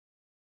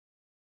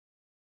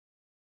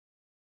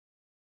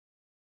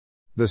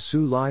The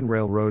Soo Line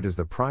Railroad is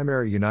the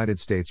primary United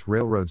States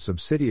railroad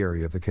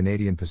subsidiary of the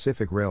Canadian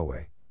Pacific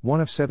Railway,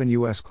 one of 7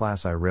 U.S.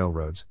 Class I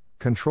railroads,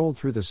 controlled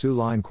through the Soo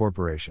Line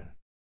Corporation.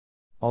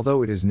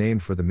 Although it is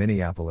named for the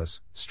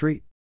Minneapolis,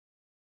 St.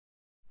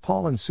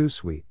 Paul and Sault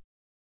Ste.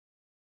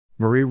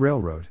 Marie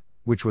Railroad,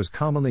 which was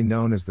commonly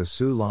known as the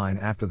Soo Line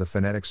after the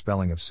phonetic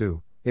spelling of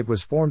Sioux, it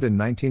was formed in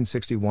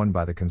 1961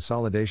 by the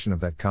consolidation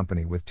of that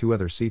company with 2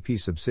 other CP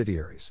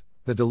subsidiaries,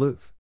 the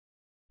Duluth,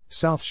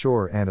 South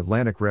Shore and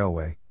Atlantic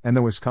Railway, and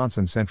the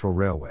Wisconsin Central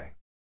Railway.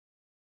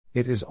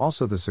 It is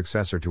also the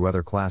successor to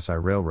other Class I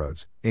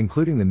railroads,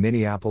 including the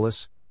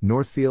Minneapolis,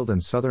 Northfield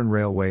and Southern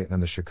Railway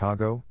and the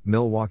Chicago,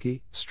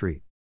 Milwaukee,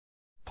 St.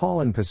 Paul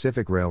and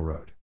Pacific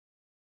Railroad.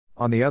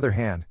 On the other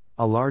hand,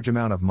 a large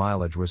amount of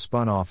mileage was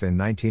spun off in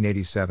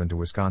 1987 to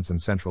Wisconsin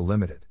Central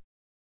Limited,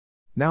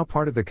 now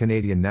part of the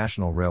Canadian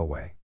National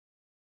Railway.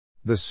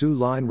 The Soo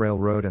Line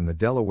Railroad and the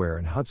Delaware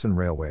and Hudson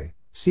Railway,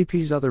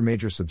 CP's other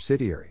major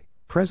subsidiary,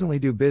 presently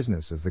do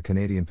business as the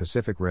Canadian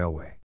Pacific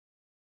Railway.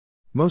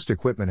 Most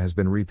equipment has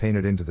been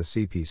repainted into the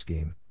CP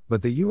scheme,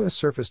 but the U.S.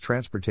 Surface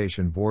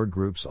Transportation Board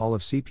groups all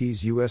of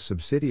CP's U.S.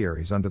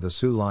 subsidiaries under the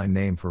Soo Line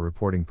name for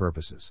reporting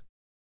purposes.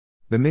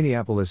 The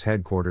Minneapolis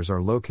headquarters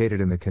are located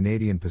in the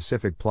Canadian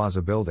Pacific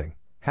Plaza building,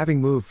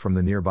 having moved from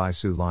the nearby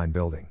Soo Line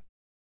building.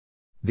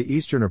 The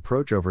eastern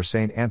approach over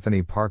St.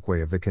 Anthony Parkway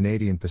of the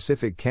Canadian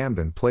Pacific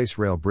Camden Place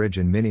Rail Bridge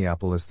in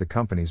Minneapolis. The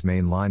company's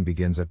main line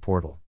begins at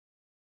Portal,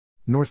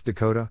 North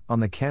Dakota, on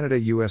the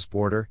Canada-US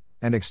border,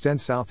 and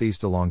extends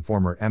southeast along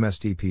former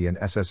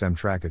MSTP&SSM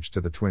trackage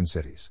to the Twin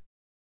Cities.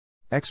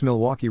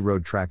 Milwaukee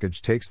Road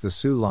trackage takes the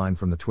Soo Line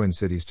from the Twin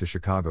Cities to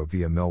Chicago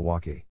via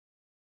Milwaukee.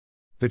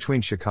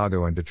 Between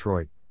Chicago and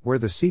Detroit, where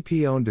the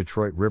CP-owned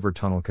Detroit River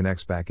Tunnel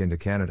connects back into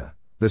Canada,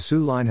 the Soo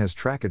Line has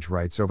trackage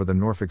rights over the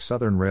Norfolk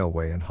Southern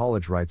Railway and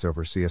haulage rights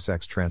over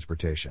CSX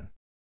transportation.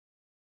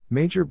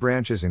 Major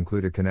branches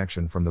include a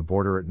connection from the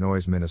border at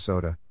Noyes,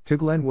 Minnesota, to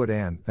Glenwood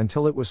and,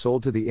 until it was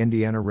sold to the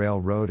Indiana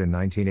Railroad in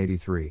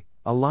 1983,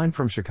 a line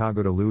from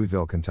Chicago to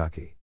Louisville,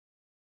 Kentucky.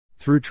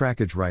 Through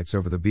trackage rights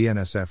over the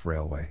BNSF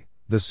Railway,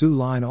 the Soo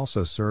Line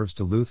also serves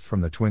Duluth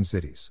from the Twin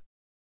Cities.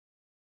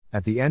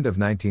 At the end of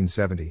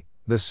 1970,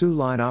 the Soo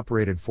Line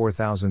operated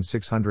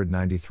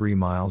 4,693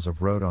 miles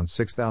of road on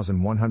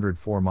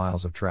 6,104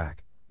 miles of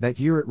track. That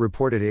year it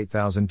reported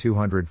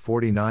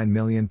 8,249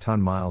 million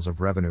ton-miles of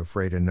revenue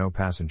freight and no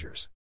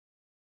passengers.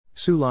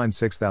 Soo Line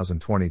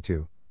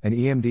 6022, an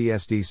EMD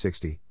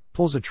SD60,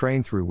 pulls a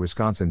train through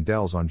Wisconsin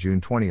Dells on June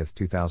 20,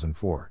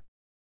 2004.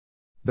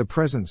 The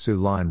present Soo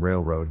Line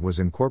Railroad was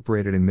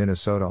incorporated in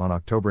Minnesota on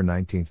October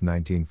 19,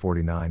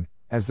 1949,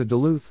 as the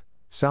Duluth,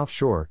 South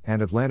Shore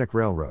and Atlantic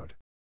Railroad.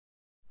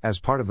 As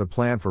part of the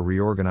plan for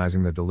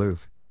reorganizing the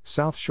Duluth,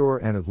 South Shore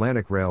and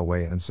Atlantic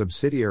Railway and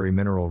subsidiary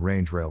Mineral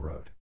Range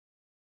Railroad.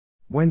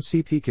 When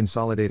CP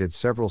consolidated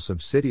several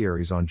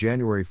subsidiaries on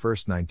January 1,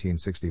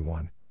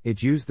 1961,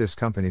 it used this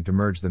company to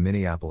merge the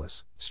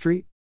Minneapolis,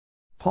 St.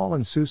 Paul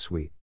and Sault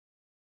Ste.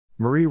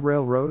 Marie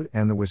Railroad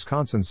and the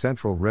Wisconsin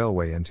Central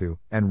Railway into,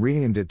 and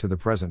renamed it to the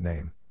present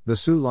name, the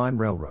Soo Line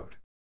Railroad.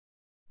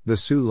 The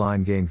Soo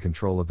Line gained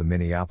control of the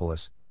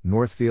Minneapolis,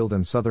 Northfield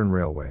and Southern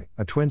Railway,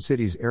 a Twin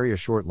Cities area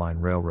short line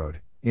railroad,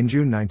 in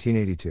June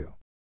 1982.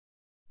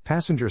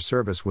 Passenger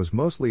service was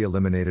mostly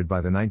eliminated by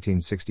the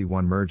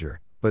 1961 merger,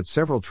 but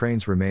several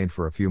trains remained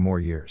for a few more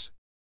years.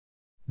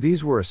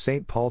 These were a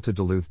St. Paul to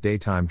Duluth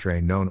daytime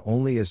train known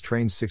only as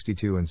Trains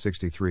 62 and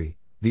 63,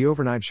 the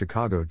overnight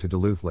Chicago to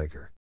Duluth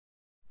Laker,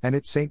 and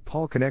its St.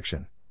 Paul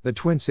connection, the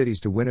Twin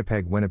Cities to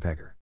Winnipeg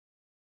Winnipegger,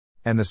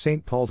 and the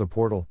St. Paul to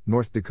Portal,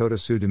 North Dakota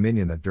Sioux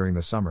Dominion that during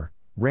the summer,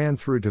 ran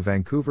through to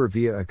Vancouver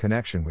via a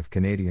connection with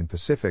Canadian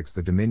Pacific's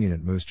the Dominion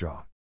at Moose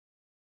Jaw.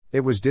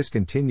 It was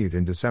discontinued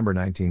in December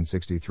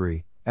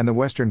 1963, and the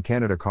Western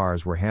Canada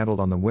cars were handled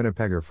on the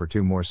Winnipegger for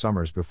 2 more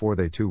summers before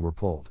they too were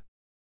pulled.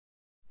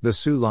 The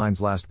Soo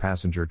Line's last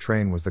passenger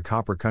train was the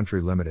Copper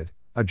Country Limited,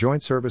 a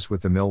joint service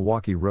with the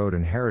Milwaukee Road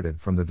inherited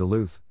from the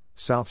Duluth,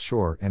 South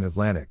Shore and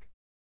Atlantic.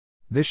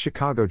 This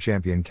Chicago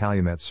Champion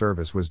Calumet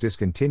service was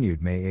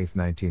discontinued May 8,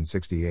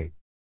 1968.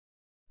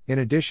 In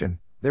addition,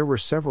 there were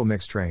several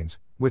mixed trains,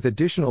 with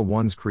additional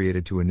ones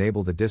created to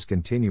enable the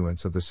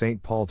discontinuance of the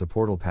St. Paul to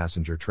Portal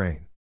passenger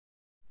train.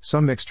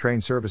 Some mixed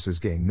train services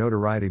gained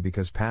notoriety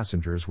because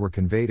passengers were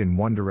conveyed in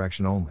one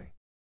direction only.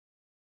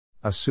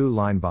 A Soo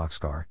Line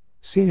boxcar,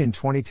 seen in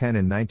 2010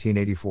 and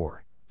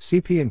 1984,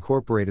 CP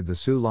incorporated the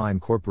Soo Line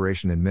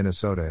Corporation in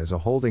Minnesota as a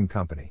holding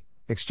company,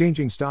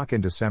 exchanging stock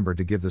in December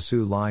to give the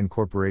Soo Line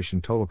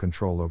Corporation total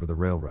control over the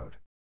railroad.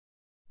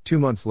 2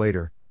 months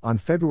later, on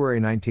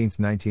February 19,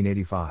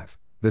 1985,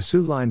 the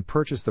Soo Line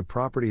purchased the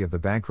property of the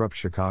bankrupt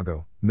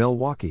Chicago,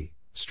 Milwaukee,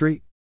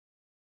 St.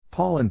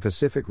 Paul and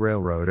Pacific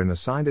Railroad and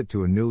assigned it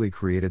to a newly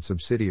created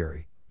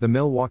subsidiary, the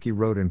Milwaukee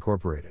Road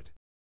Incorporated.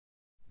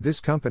 This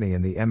company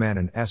and the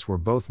MN&S were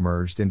both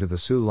merged into the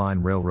Soo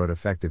Line Railroad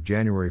effective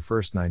January 1,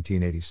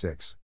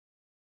 1986.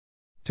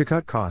 To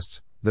cut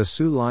costs, the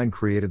Soo Line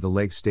created the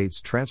Lake States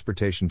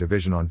Transportation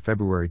Division on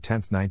February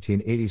 10,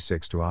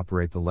 1986 to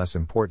operate the less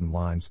important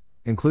lines,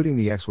 including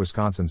the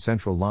ex-Wisconsin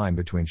Central line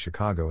between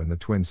Chicago and the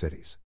Twin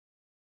Cities.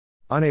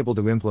 Unable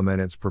to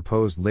implement its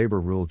proposed labor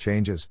rule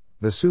changes,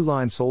 the Soo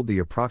Line sold the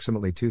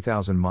approximately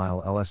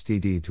 2,000-mile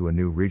LSTD to a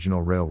new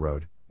regional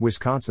railroad,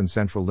 Wisconsin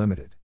Central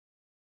Limited,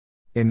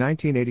 in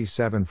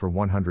 1987 for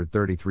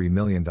 $133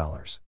 million.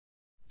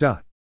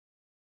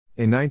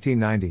 In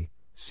 1990,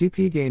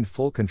 CP gained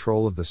full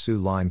control of the Soo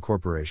Line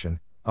Corporation,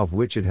 of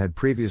which it had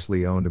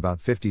previously owned about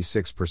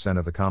 56%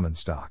 of the common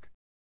stock.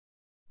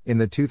 In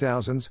the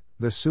 2000s,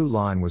 the Soo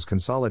Line was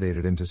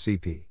consolidated into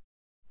CP.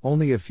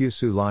 Only a few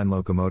Soo Line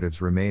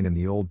locomotives remain in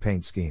the old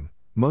paint scheme,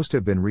 most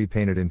have been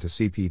repainted into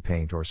CP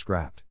paint or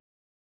scrapped.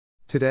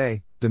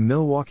 Today, the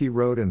Milwaukee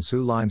Road and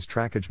Soo Line's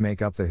trackage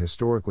make up the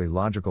historically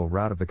logical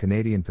route of the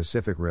Canadian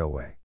Pacific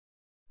Railway.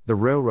 The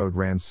railroad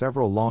ran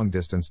several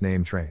long-distance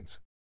name trains.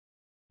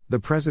 The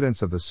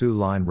presidents of the Soo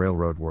Line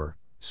Railroad were: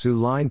 Soo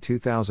Line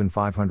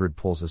 2500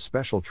 pulls a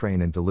special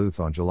train in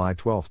Duluth on July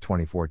 12,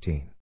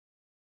 2014.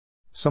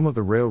 Some of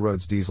the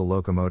railroad's diesel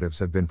locomotives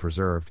have been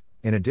preserved.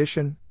 In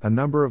addition, a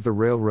number of the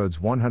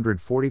railroad's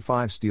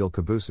 145 steel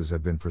cabooses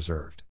have been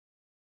preserved.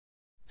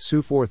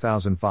 Soo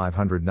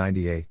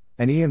 4598,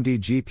 an EMD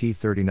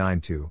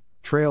GP39-2,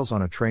 trails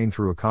on a train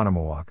through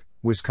Oconomowoc,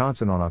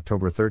 Wisconsin on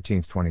October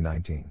 13,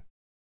 2019.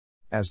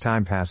 As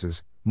time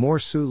passes, more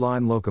Soo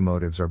Line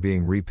locomotives are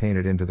being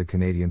repainted into the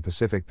Canadian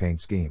Pacific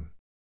paint scheme.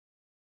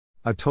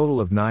 A total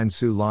of 9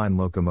 Soo Line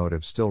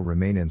locomotives still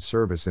remain in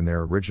service in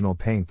their original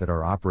paint that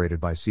are operated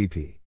by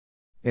CP.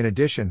 In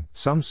addition,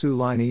 some Soo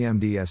Line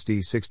EMD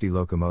SD60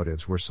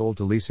 locomotives were sold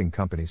to leasing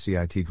company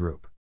CIT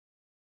Group,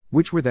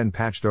 which were then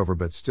patched over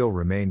but still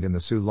remained in the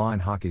Soo Line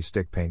hockey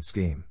stick paint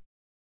scheme.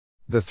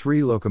 The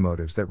 3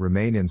 locomotives that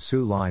remain in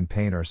Soo Line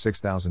paint are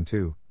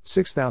 6002,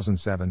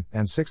 6007,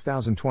 and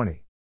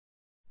 6020.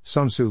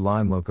 Some Soo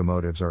Line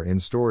locomotives are in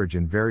storage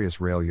in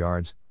various rail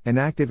yards,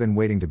 inactive and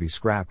waiting to be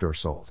scrapped or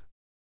sold.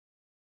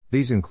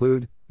 These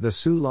include: the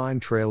Soo Line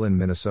Trail in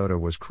Minnesota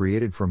was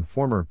created from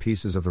former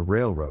pieces of the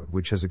railroad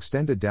which has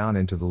extended down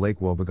into the Lake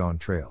Wobegon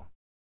Trail.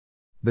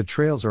 The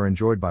trails are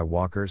enjoyed by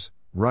walkers,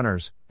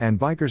 runners, and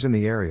bikers in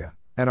the area,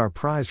 and are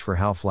prized for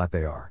how flat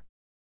they are.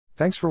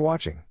 Thanks for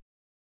watching.